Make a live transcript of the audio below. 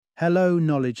Hello,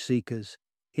 knowledge seekers.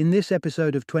 In this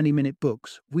episode of 20-Minute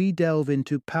Books, we delve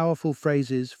into Powerful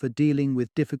Phrases for Dealing with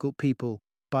Difficult People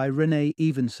by Renee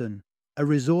Evenson, a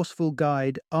resourceful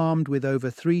guide armed with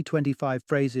over 325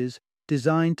 phrases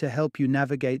designed to help you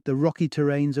navigate the rocky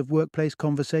terrains of workplace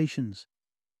conversations.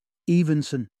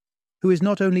 Evenson, who is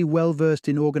not only well-versed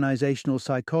in organizational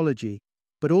psychology,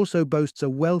 but also boasts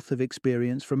a wealth of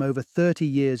experience from over 30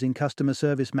 years in customer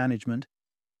service management,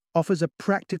 offers a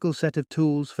practical set of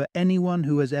tools for anyone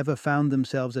who has ever found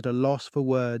themselves at a loss for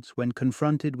words when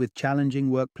confronted with challenging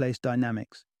workplace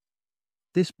dynamics.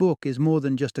 This book is more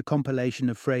than just a compilation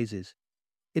of phrases.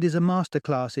 It is a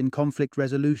masterclass in conflict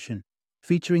resolution,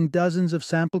 featuring dozens of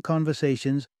sample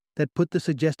conversations that put the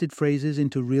suggested phrases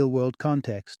into real-world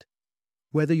context.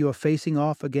 Whether you're facing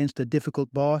off against a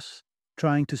difficult boss,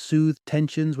 trying to soothe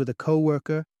tensions with a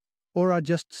coworker, or are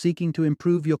just seeking to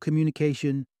improve your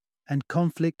communication and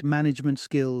conflict management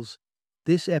skills,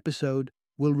 this episode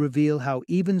will reveal how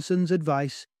Evenson's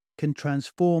advice can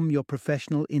transform your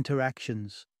professional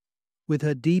interactions. With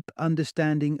her deep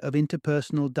understanding of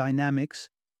interpersonal dynamics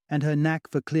and her knack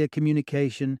for clear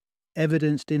communication,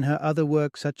 evidenced in her other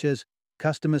work such as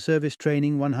Customer Service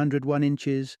Training 101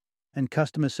 Inches and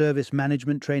Customer Service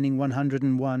Management Training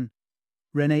 101,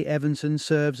 Renee Evenson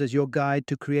serves as your guide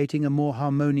to creating a more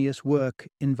harmonious work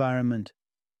environment.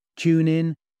 Tune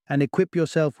in and equip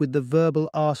yourself with the verbal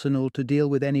arsenal to deal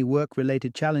with any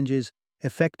work-related challenges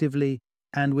effectively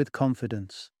and with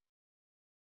confidence.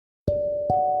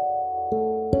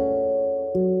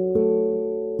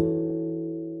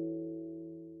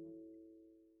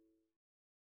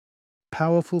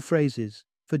 Powerful phrases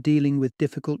for dealing with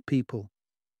difficult people.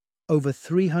 Over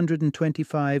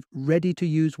 325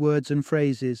 ready-to-use words and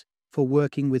phrases for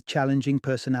working with challenging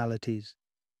personalities.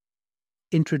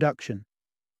 Introduction.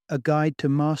 A guide to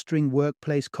mastering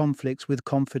workplace conflicts with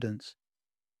confidence.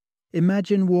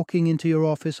 Imagine walking into your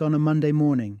office on a Monday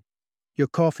morning, your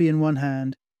coffee in one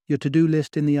hand, your to-do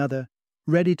list in the other,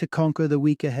 ready to conquer the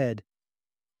week ahead.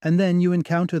 And then you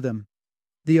encounter them.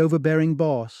 The overbearing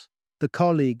boss, the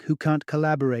colleague who can't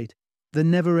collaborate, the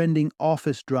never-ending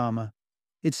office drama.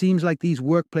 It seems like these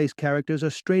workplace characters are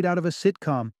straight out of a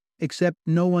sitcom, except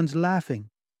no one's laughing.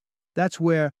 That's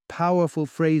where Powerful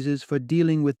Phrases for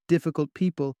Dealing with Difficult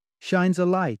People shines a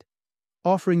light,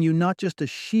 offering you not just a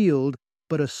shield,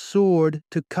 but a sword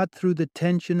to cut through the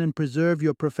tension and preserve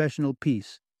your professional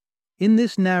peace. In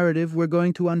this narrative, we're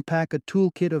going to unpack a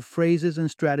toolkit of phrases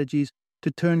and strategies to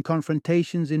turn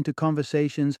confrontations into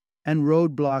conversations and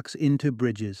roadblocks into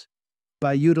bridges.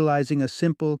 By utilizing a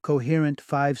simple, coherent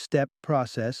 5-step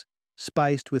process,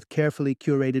 spiced with carefully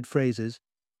curated phrases,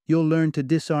 you'll learn to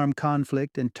disarm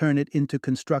conflict and turn it into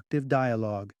constructive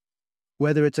dialogue.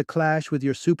 Whether it's a clash with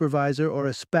your supervisor or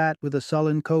a spat with a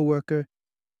sullen coworker,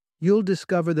 you'll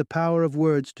discover the power of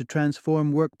words to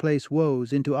transform workplace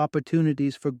woes into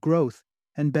opportunities for growth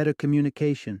and better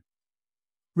communication.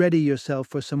 Ready yourself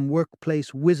for some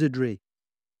workplace wizardry.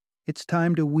 It's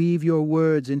time to weave your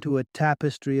words into a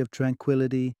tapestry of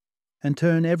tranquility and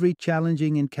turn every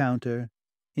challenging encounter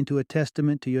into a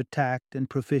testament to your tact and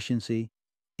proficiency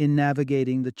in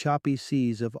navigating the choppy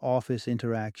seas of office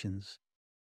interactions.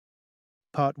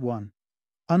 Part 1.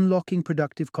 Unlocking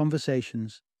Productive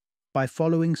Conversations by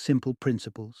Following Simple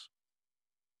Principles.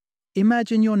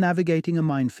 Imagine you're navigating a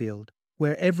minefield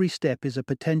where every step is a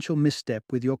potential misstep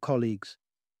with your colleagues.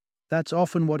 That's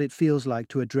often what it feels like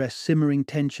to address simmering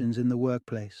tensions in the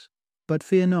workplace. But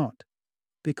fear not,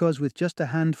 because with just a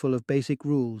handful of basic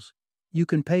rules, you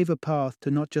can pave a path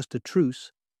to not just a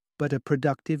truce, but a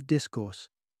productive discourse.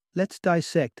 Let's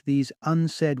dissect these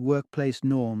unsaid workplace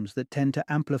norms that tend to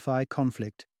amplify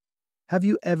conflict. Have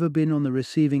you ever been on the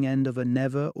receiving end of a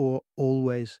never or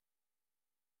always?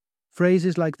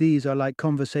 Phrases like these are like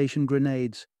conversation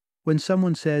grenades. When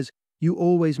someone says, "You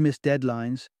always miss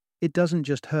deadlines," it doesn't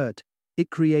just hurt, it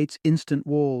creates instant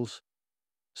walls.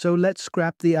 So let's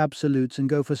scrap the absolutes and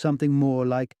go for something more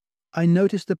like, "I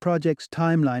noticed the project's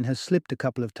timeline has slipped a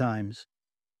couple of times.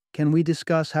 Can we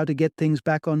discuss how to get things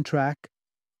back on track?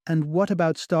 And what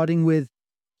about starting with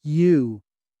you?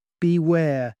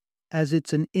 Beware, as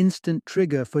it's an instant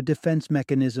trigger for defense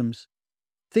mechanisms."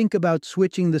 Think about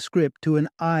switching the script to an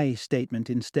I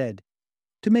statement instead,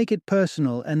 to make it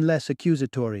personal and less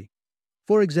accusatory.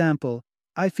 For example,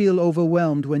 "I feel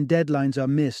overwhelmed when deadlines are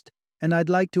missed, and I'd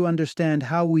like to understand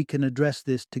how we can address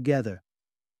this together."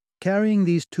 Carrying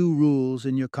these two rules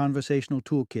in your conversational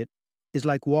toolkit is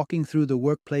like walking through the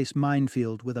workplace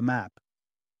minefield with a map.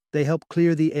 They help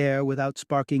clear the air without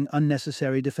sparking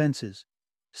unnecessary defenses,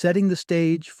 setting the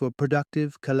stage for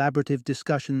productive, collaborative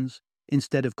discussions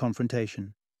instead of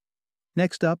confrontation.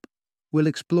 Next up, we'll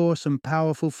explore some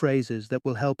powerful phrases that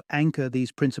will help anchor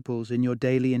these principles in your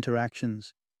daily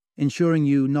interactions, ensuring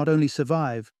you not only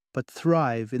survive, but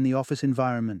thrive in the office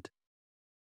environment.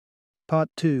 Part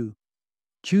 2.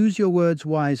 Choose your words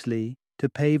wisely to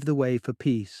pave the way for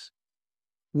peace.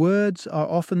 Words are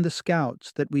often the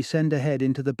scouts that we send ahead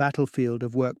into the battlefield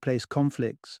of workplace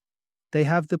conflicts. They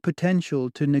have the potential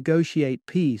to negotiate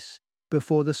peace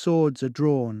before the swords are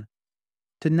drawn.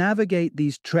 To navigate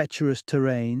these treacherous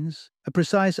terrains, a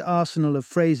precise arsenal of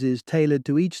phrases tailored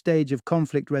to each stage of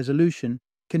conflict resolution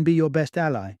can be your best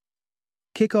ally.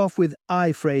 Kick off with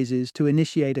I phrases to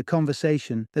initiate a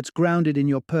conversation that's grounded in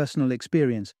your personal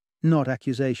experience, not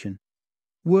accusation.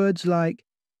 Words like,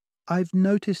 I've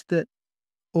noticed that,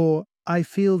 or I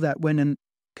feel that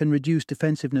can reduce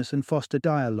defensiveness and foster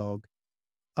dialogue.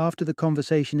 After the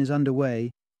conversation is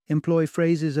underway, employ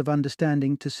phrases of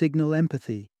understanding to signal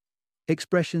empathy.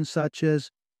 Expressions such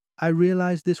as, I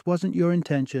realize this wasn't your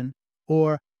intention,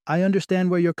 or I understand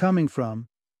where you're coming from.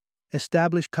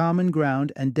 Establish common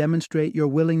ground and demonstrate your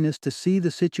willingness to see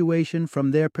the situation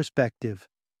from their perspective.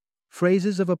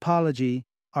 Phrases of apology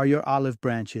are your olive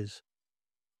branches.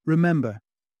 Remember,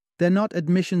 they're not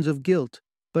admissions of guilt,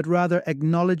 but rather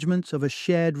acknowledgments of a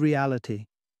shared reality.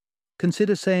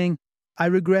 Consider saying, I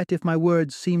regret if my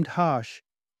words seemed harsh,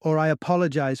 or I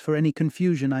apologize for any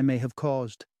confusion I may have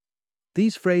caused.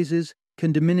 These phrases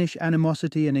can diminish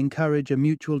animosity and encourage a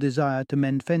mutual desire to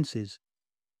mend fences.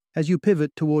 As you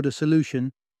pivot toward a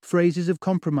solution, phrases of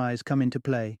compromise come into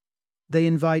play. They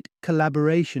invite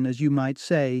collaboration, as you might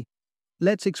say,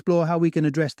 let's explore how we can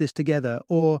address this together,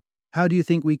 or how do you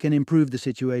think we can improve the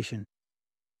situation?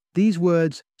 These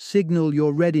words signal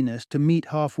your readiness to meet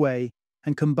halfway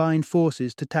and combine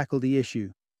forces to tackle the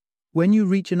issue. When you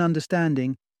reach an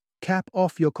understanding, cap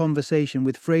off your conversation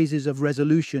with phrases of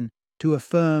resolution to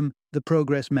affirm the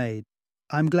progress made.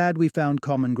 I'm glad we found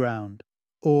common ground.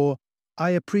 Or,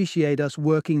 I appreciate us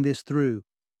working this through.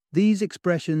 These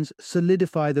expressions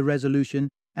solidify the resolution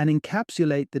and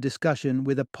encapsulate the discussion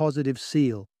with a positive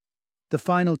seal. The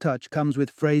final touch comes with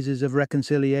phrases of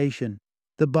reconciliation,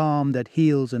 the balm that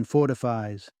heals and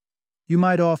fortifies. You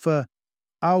might offer,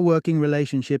 our working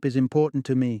relationship is important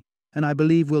to me, and I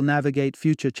believe we'll navigate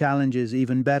future challenges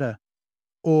even better.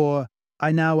 Or,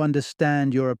 I now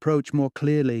understand your approach more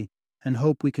clearly and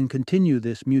hope we can continue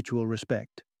this mutual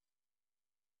respect.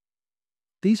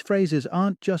 These phrases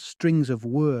aren't just strings of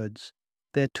words,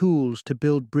 they're tools to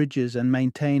build bridges and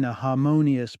maintain a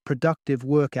harmonious, productive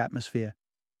work atmosphere.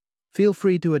 Feel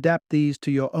free to adapt these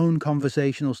to your own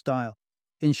conversational style,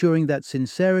 ensuring that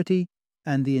sincerity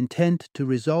and the intent to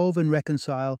resolve and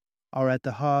reconcile are at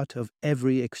the heart of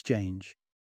every exchange.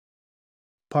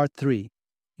 Part 3.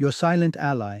 Your silent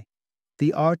ally,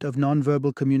 the art of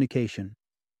nonverbal communication.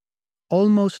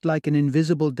 Almost like an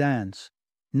invisible dance,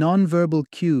 nonverbal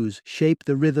cues shape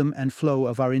the rhythm and flow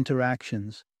of our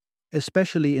interactions,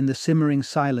 especially in the simmering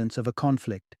silence of a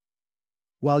conflict.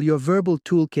 While your verbal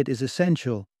toolkit is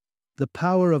essential, the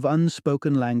power of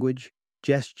unspoken language,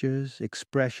 gestures,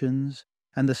 expressions,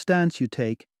 and the stance you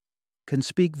take can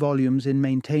speak volumes in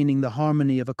maintaining the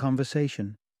harmony of a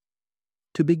conversation.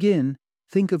 To begin,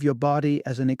 think of your body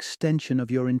as an extension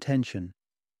of your intention.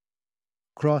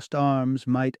 Crossed arms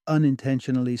might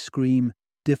unintentionally scream,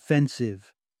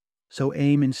 defensive, so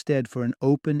aim instead for an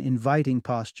open, inviting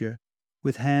posture,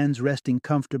 with hands resting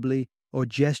comfortably or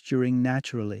gesturing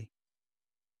naturally.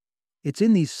 It's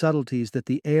in these subtleties that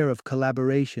the air of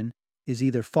collaboration is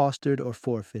either fostered or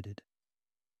forfeited.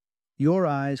 Your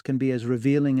eyes can be as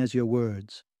revealing as your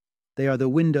words. They are the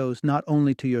windows not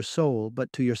only to your soul,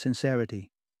 but to your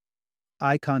sincerity.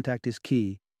 Eye contact is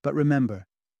key, but remember,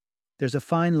 there's a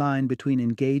fine line between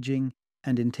engaging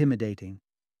and intimidating.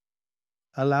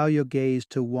 Allow your gaze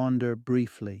to wander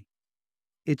briefly.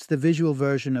 It's the visual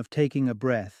version of taking a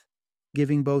breath,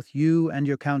 giving both you and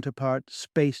your counterpart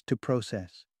space to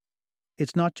process.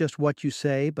 It's not just what you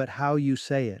say, but how you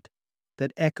say it,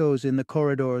 that echoes in the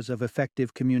corridors of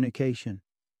effective communication.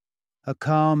 A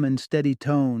calm and steady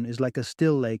tone is like a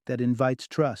still lake that invites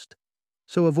trust,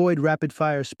 so avoid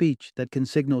rapid-fire speech that can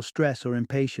signal stress or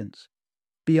impatience.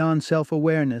 Beyond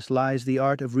self-awareness lies the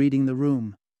art of reading the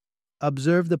room.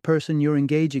 Observe the person you're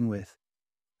engaging with.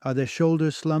 Are their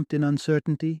shoulders slumped in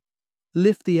uncertainty?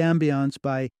 Lift the ambiance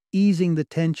by easing the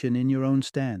tension in your own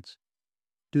stance.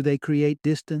 Do they create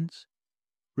distance?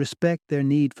 Respect their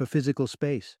need for physical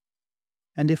space.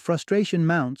 And if frustration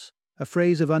mounts, a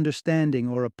phrase of understanding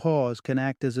or a pause can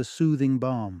act as a soothing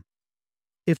balm.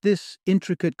 If this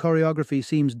intricate choreography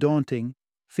seems daunting,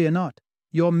 fear not.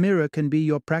 Your mirror can be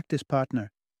your practice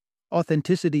partner.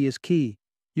 Authenticity is key.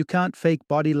 You can't fake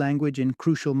body language in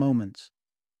crucial moments.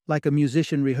 like a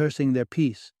musician rehearsing their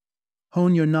piece.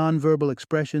 Hone your nonverbal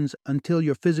expressions until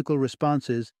your physical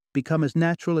responses become as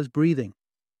natural as breathing.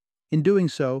 In doing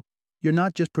so, you're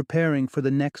not just preparing for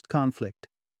the next conflict.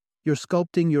 You're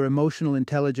sculpting your emotional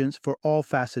intelligence for all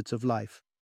facets of life.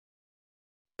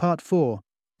 Part 4.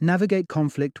 Navigate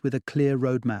conflict with a clear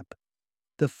roadmap.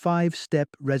 The 5-step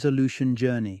resolution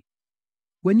journey.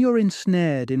 When you're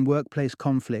ensnared in workplace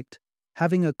conflict,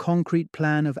 having a concrete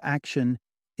plan of action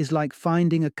is like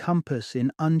finding a compass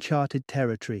in uncharted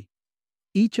territory.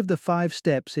 Each of the 5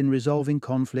 steps in resolving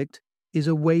conflict is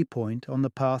a waypoint on the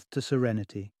path to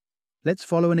serenity. Let's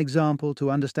follow an example to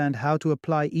understand how to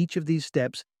apply each of these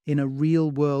steps in a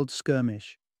real-world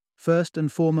skirmish. First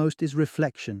and foremost is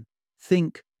reflection.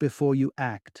 Think before you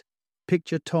act.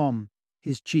 Picture Tom,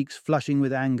 his cheeks flushing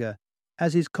with anger,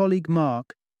 as his colleague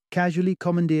Mark casually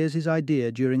commandeers his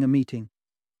idea during a meeting.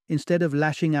 Instead of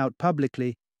lashing out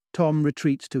publicly, Tom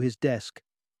retreats to his desk,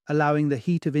 allowing the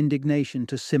heat of indignation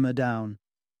to simmer down.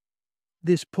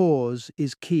 This pause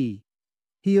is key.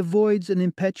 He avoids an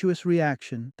impetuous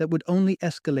reaction that would only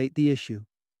escalate the issue.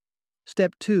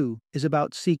 Step 2 is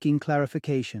about seeking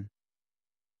clarification.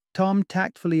 Tom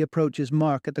tactfully approaches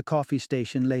Mark at the coffee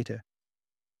station later.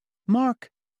 Mark,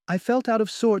 I felt out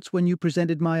of sorts when you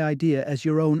presented my idea as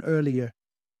your own earlier.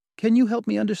 Can you help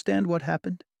me understand what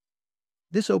happened?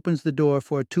 This opens the door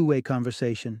for a two-way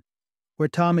conversation, where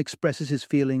Tom expresses his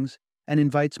feelings and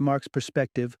invites Mark's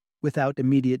perspective without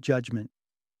immediate judgment.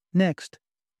 Next,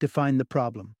 define the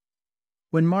problem.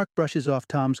 When Mark brushes off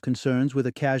Tom's concerns with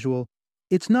a casual,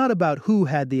 "It's not about who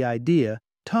had the idea,"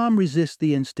 Tom resists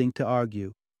the instinct to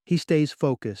argue. He stays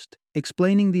focused,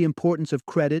 explaining the importance of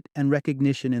credit and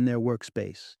recognition in their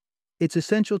workspace. It's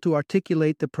essential to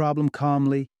articulate the problem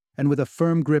calmly and with a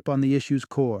firm grip on the issue's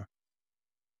core.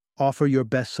 Offer your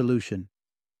best solution.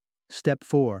 Step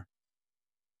 4.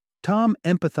 Tom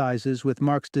empathizes with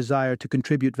Mark's desire to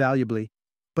contribute valuably,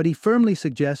 but he firmly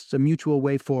suggests a mutual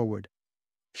way forward,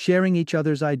 sharing each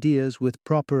other's ideas with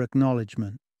proper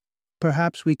acknowledgement.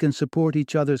 Perhaps we can support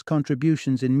each other's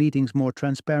contributions in meetings more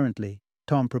transparently,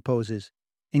 Tom proposes,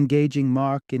 engaging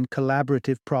Mark in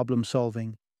collaborative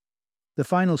problem-solving. The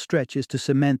final stretch is to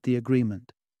cement the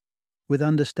agreement. With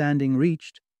understanding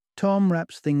reached, Tom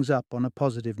wraps things up on a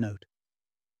positive note.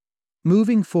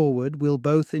 Moving forward, we'll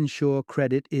both ensure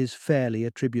credit is fairly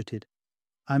attributed.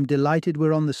 I'm delighted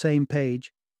we're on the same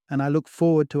page, and I look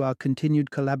forward to our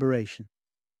continued collaboration.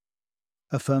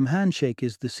 A firm handshake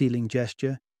is the sealing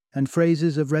gesture, and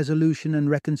phrases of resolution and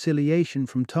reconciliation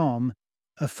from Tom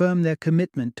affirm their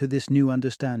commitment to this new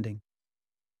understanding.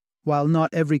 While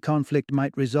not every conflict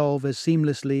might resolve as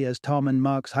seamlessly as Tom and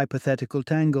Mark's hypothetical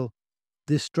tangle,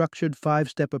 this structured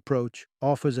 5-step approach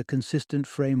offers a consistent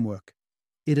framework.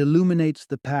 It illuminates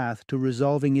the path to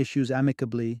resolving issues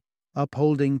amicably,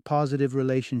 upholding positive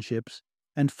relationships,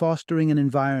 and fostering an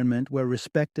environment where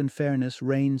respect and fairness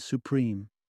reign supreme.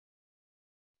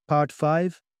 Part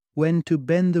 5. When to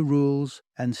bend the rules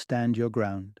and stand your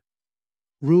ground.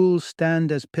 Rules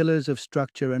stand as pillars of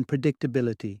structure and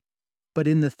predictability, but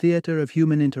in the theater of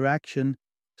human interaction,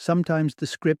 sometimes the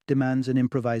script demands an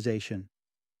improvisation.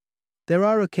 There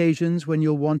are occasions when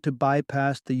you'll want to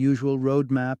bypass the usual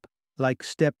roadmap, like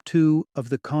Step 2 of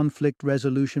the conflict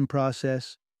resolution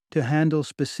process, to handle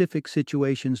specific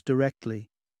situations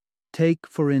directly. Take,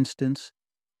 for instance,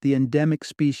 the endemic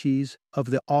species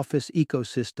of the office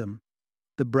ecosystem,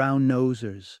 the brown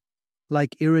nosers.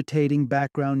 Like irritating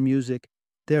background music,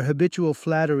 their habitual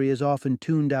flattery is often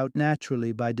tuned out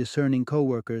naturally by discerning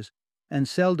coworkers, and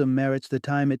seldom merits the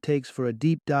time it takes for a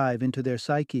deep dive into their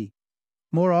psyche.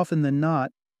 More often than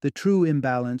not, the true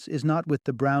imbalance is not with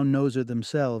the brown noser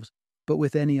themselves, but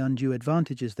with any undue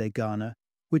advantages they garner,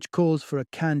 which calls for a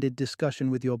candid discussion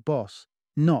with your boss,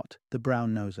 not the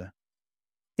brown noser.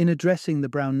 In addressing the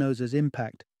brown noser's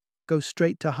impact, go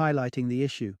straight to highlighting the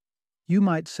issue. You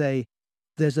might say,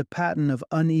 "There's a pattern of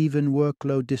uneven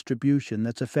workload distribution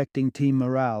that's affecting team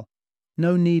morale.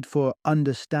 No need for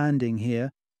understanding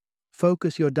here.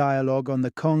 Focus your dialogue on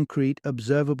the concrete,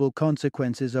 observable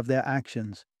consequences of their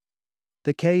actions."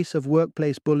 The case of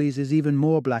workplace bullies is even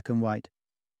more black and white.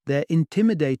 Their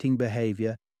intimidating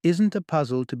behavior isn't a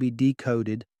puzzle to be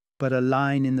decoded, but a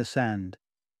line in the sand.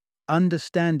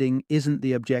 Understanding isn't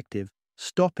the objective.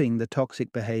 Stopping the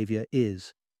toxic behavior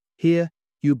is. Here,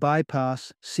 you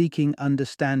bypass seeking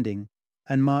understanding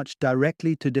and march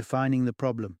directly to defining the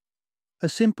problem. A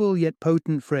simple yet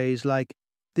potent phrase like,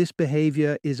 "This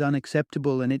behavior is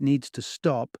unacceptable and it needs to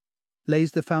stop,"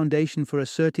 lays the foundation for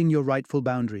asserting your rightful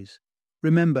boundaries.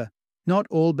 Remember, not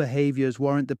all behaviors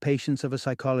warrant the patience of a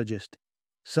psychologist.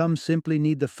 Some simply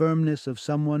need the firmness of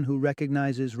someone who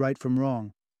recognizes right from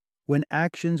wrong. When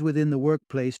actions within the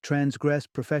workplace transgress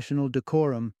professional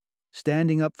decorum,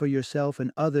 standing up for yourself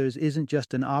and others isn't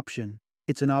just an option,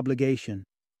 it's an obligation.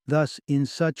 Thus, in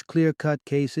such clear-cut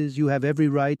cases, you have every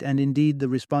right and indeed the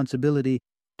responsibility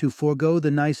to forego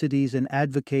the niceties and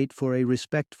advocate for a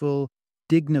respectful,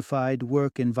 dignified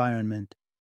work environment.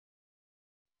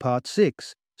 Part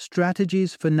 6.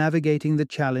 Strategies for navigating the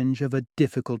challenge of a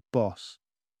difficult boss.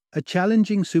 A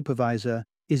challenging supervisor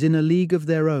is in a league of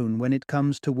their own when it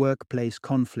comes to workplace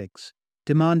conflicts,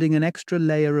 demanding an extra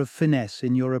layer of finesse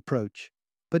in your approach.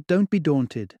 But don't be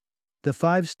daunted. The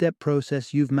 5-step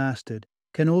process you've mastered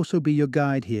can also be your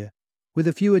guide here, with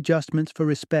a few adjustments for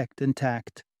respect and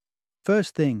tact.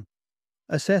 First thing,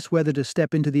 assess whether to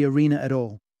step into the arena at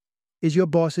all. Is your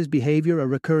boss's behavior a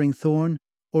recurring thorn,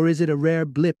 or is it a rare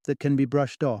blip that can be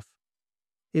brushed off?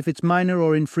 If it's minor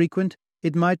or infrequent,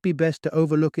 it might be best to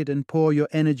overlook it and pour your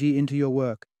energy into your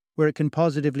work, where it can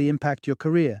positively impact your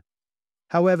career.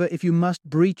 However, if you must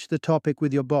breach the topic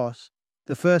with your boss,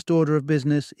 the first order of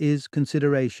business is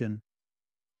consideration.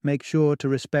 Make sure to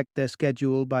respect their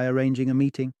schedule by arranging a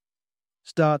meeting.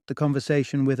 Start the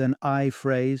conversation with an I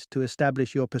phrase to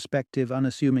establish your perspective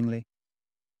unassumingly.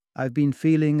 I've been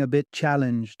feeling a bit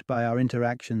challenged by our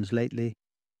interactions lately,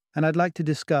 and I'd like to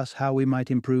discuss how we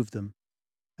might improve them.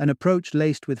 An approach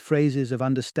laced with phrases of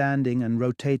understanding and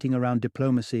rotating around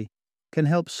diplomacy can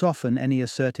help soften any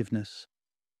assertiveness.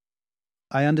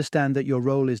 I understand that your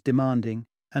role is demanding,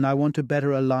 and I want to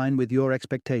better align with your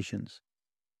expectations.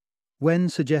 When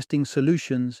suggesting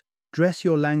solutions, dress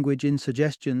your language in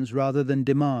suggestions rather than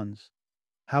demands.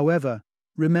 However,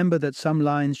 remember that some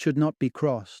lines should not be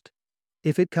crossed.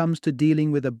 If it comes to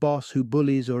dealing with a boss who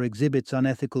bullies or exhibits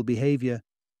unethical behavior,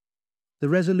 the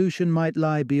resolution might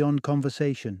lie beyond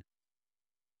conversation.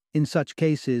 In such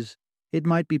cases, it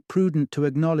might be prudent to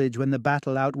acknowledge when the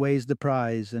battle outweighs the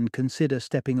prize and consider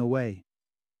stepping away.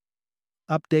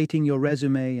 Updating your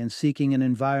resume and seeking an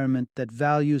environment that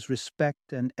values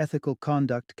respect and ethical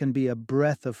conduct can be a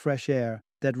breath of fresh air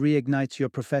that reignites your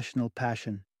professional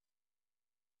passion.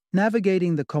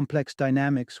 Navigating the complex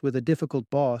dynamics with a difficult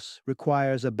boss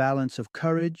requires a balance of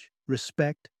courage,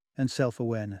 respect, and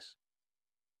self-awareness.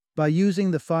 By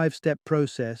using the 5-step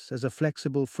process as a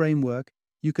flexible framework,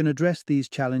 you can address these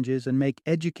challenges and make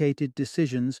educated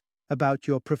decisions about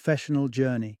your professional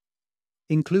journey,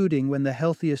 including when the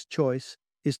healthiest choice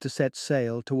is to set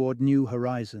sail toward new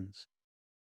horizons.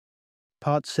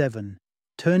 Part 7.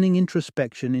 Turning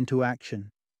introspection into action.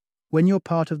 When you're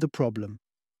part of the problem,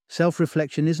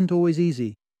 self-reflection isn't always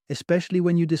easy, especially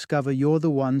when you discover you're the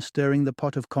one stirring the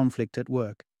pot of conflict at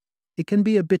work. It can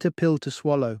be a bitter pill to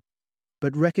swallow,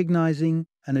 but recognizing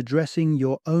and addressing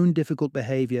your own difficult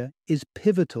behavior is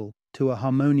pivotal to a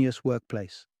harmonious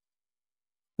workplace.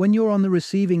 When you're on the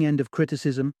receiving end of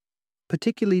criticism,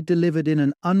 particularly delivered in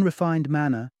an unrefined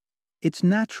manner, it's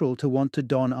natural to want to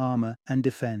don armor and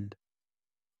defend.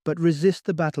 But resist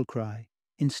the battle cry.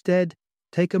 Instead,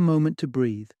 take a moment to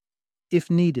breathe.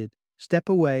 If needed, step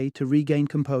away to regain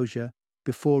composure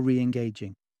before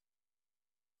re-engaging.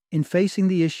 In facing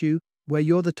the issue where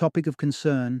you're the topic of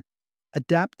concern,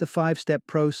 adapt the 5-step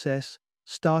process,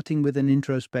 starting with an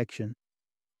introspection.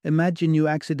 Imagine you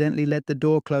accidentally let the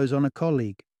door close on a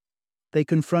colleague. They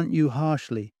confront you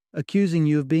harshly, accusing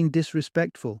you of being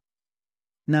disrespectful.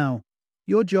 Now,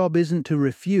 your job isn't to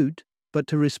refute, but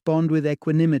to respond with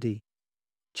equanimity.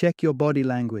 Check your body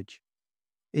language.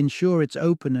 Ensure it's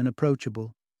open and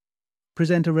approachable.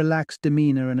 Present a relaxed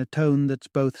demeanor and a tone that's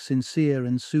both sincere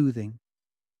and soothing.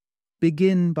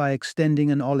 Begin by extending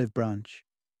an olive branch.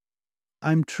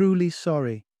 I'm truly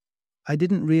sorry. I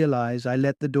didn't realize I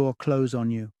let the door close on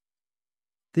you.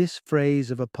 This phrase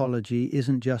of apology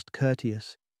isn't just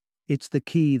courteous. It's the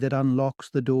key that unlocks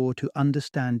the door to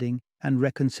understanding and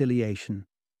reconciliation.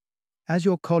 As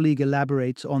your colleague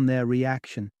elaborates on their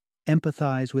reaction,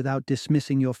 empathize without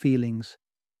dismissing your feelings.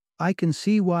 I can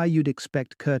see why you'd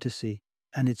expect courtesy,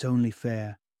 and it's only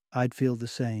fair. I'd feel the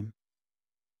same.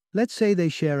 Let's say they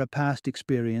share a past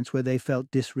experience where they felt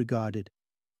disregarded.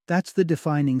 That's the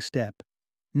defining step.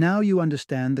 Now you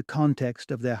understand the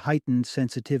context of their heightened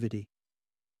sensitivity.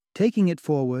 Taking it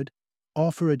forward,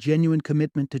 offer a genuine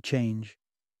commitment to change.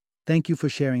 Thank you for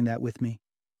sharing that with me.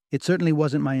 It certainly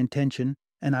wasn't my intention,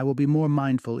 and I will be more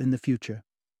mindful in the future.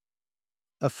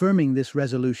 Affirming this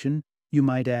resolution, you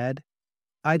might add,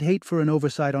 I'd hate for an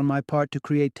oversight on my part to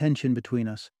create tension between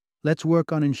us. Let's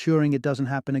work on ensuring it doesn't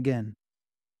happen again.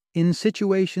 In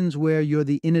situations where you're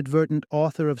the inadvertent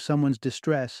author of someone's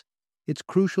distress, it's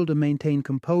crucial to maintain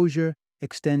composure,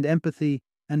 extend empathy,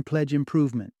 and pledge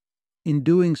improvement. In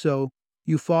doing so,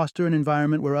 you foster an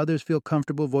environment where others feel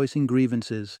comfortable voicing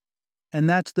grievances. And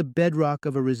that's the bedrock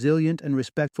of a resilient and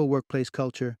respectful workplace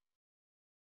culture.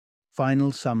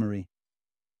 Final summary.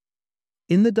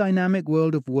 In the dynamic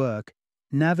world of work,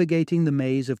 navigating the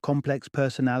maze of complex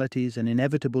personalities and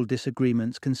inevitable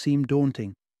disagreements can seem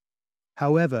daunting.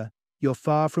 However, you're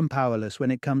far from powerless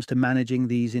when it comes to managing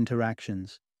these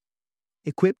interactions.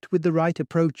 Equipped with the right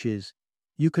approaches,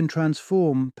 you can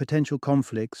transform potential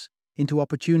conflicts into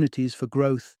opportunities for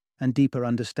growth and deeper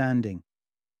understanding.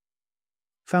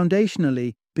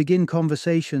 Foundationally, begin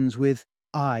conversations with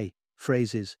 "I"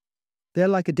 phrases. They're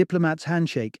like a diplomat's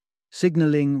handshake,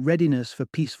 signaling readiness for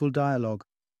peaceful dialogue.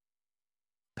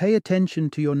 Pay attention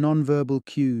to your nonverbal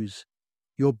cues.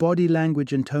 Your body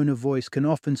language and tone of voice can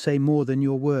often say more than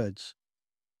your words.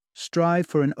 Strive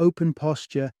for an open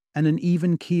posture and an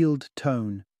even-keeled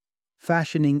tone,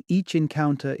 fashioning each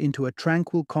encounter into a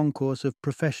tranquil concourse of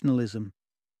professionalism.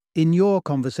 In your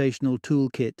conversational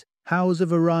toolkit, house a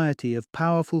variety of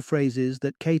powerful phrases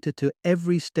that cater to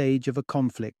every stage of a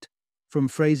conflict, from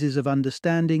phrases of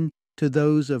understanding to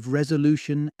those of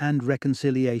resolution and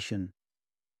reconciliation.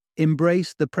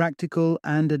 Embrace the practical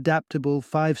and adaptable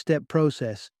 5-step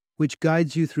process, which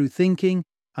guides you through thinking,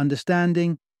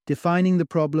 understanding, defining the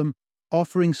problem,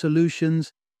 offering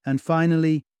solutions, and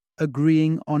finally,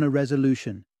 agreeing on a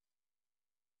resolution.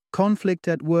 Conflict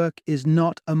at work is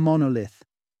not a monolith.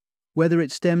 Whether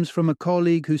it stems from a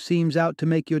colleague who seems out to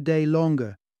make your day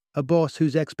longer, a boss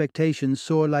whose expectations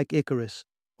soar like Icarus,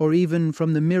 or even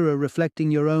from the mirror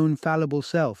reflecting your own fallible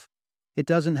self, it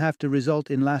doesn't have to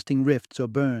result in lasting rifts or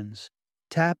burns.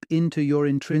 Tap into your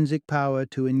intrinsic power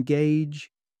to engage,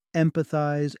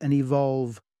 empathize, and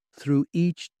evolve through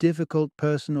each difficult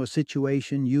person or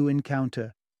situation you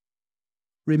encounter.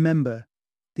 Remember,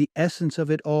 the essence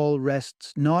of it all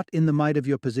rests not in the might of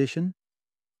your position,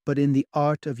 but in the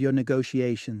art of your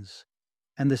negotiations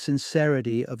and the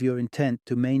sincerity of your intent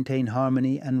to maintain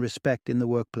harmony and respect in the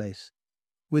workplace.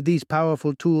 With these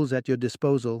powerful tools at your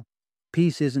disposal,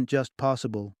 peace isn't just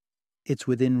possible, it's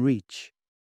within reach.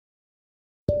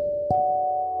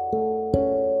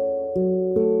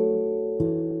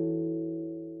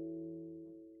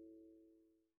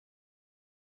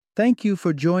 Thank you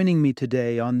for joining me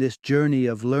today on this journey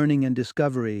of learning and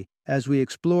discovery as we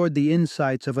explored the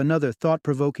insights of another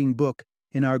thought-provoking book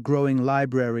in our growing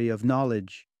library of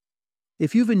knowledge.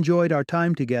 If you've enjoyed our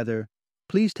time together,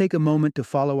 please take a moment to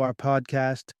follow our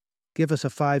podcast, give us a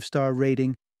 5-star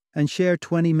rating, and share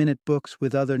 20-minute books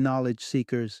with other knowledge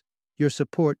seekers. Your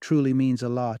support truly means a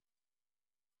lot.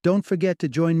 Don't forget to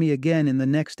join me again in the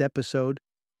next episode,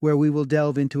 where we will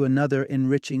delve into another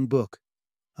enriching book.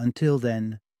 Until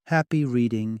then, happy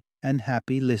reading and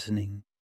happy listening.